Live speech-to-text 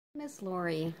Miss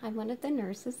Lori. I'm one of the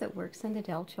nurses that works in the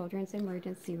Dell Children's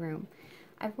Emergency Room.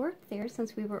 I've worked there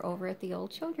since we were over at the old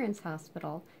Children's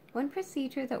Hospital. One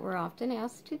procedure that we're often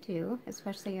asked to do,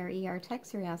 especially our ER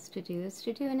techs are asked to do, is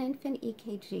to do an infant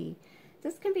EKG.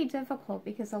 This can be difficult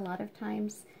because a lot of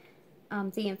times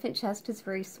the infant chest is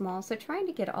very small, so trying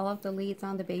to get all of the leads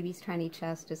on the baby's tiny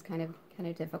chest is kind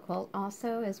of difficult.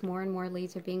 Also, as more and more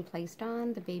leads are being placed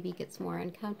on, the baby gets more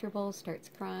uncomfortable, starts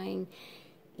crying,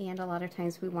 and a lot of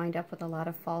times we wind up with a lot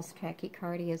of false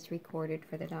tachycardia as recorded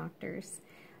for the doctors.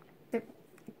 The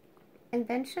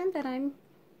invention that I'm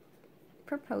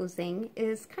proposing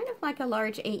is kind of like a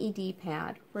large AED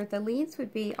pad, where the leads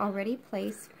would be already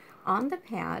placed on the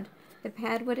pad. The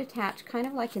pad would attach kind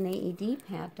of like an AED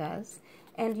pad does,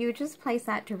 and you would just place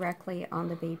that directly on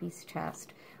the baby's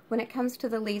chest. When it comes to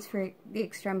the leads for the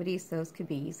extremities, those could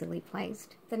be easily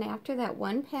placed. Then after that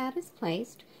one pad is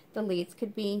placed, the leads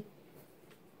could be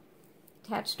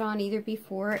attached on either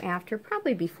before or after,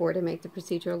 probably before to make the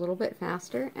procedure a little bit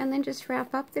faster, and then just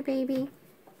wrap up the baby,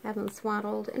 have them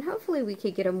swaddled, and hopefully we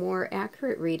could get a more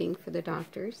accurate reading for the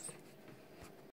doctors.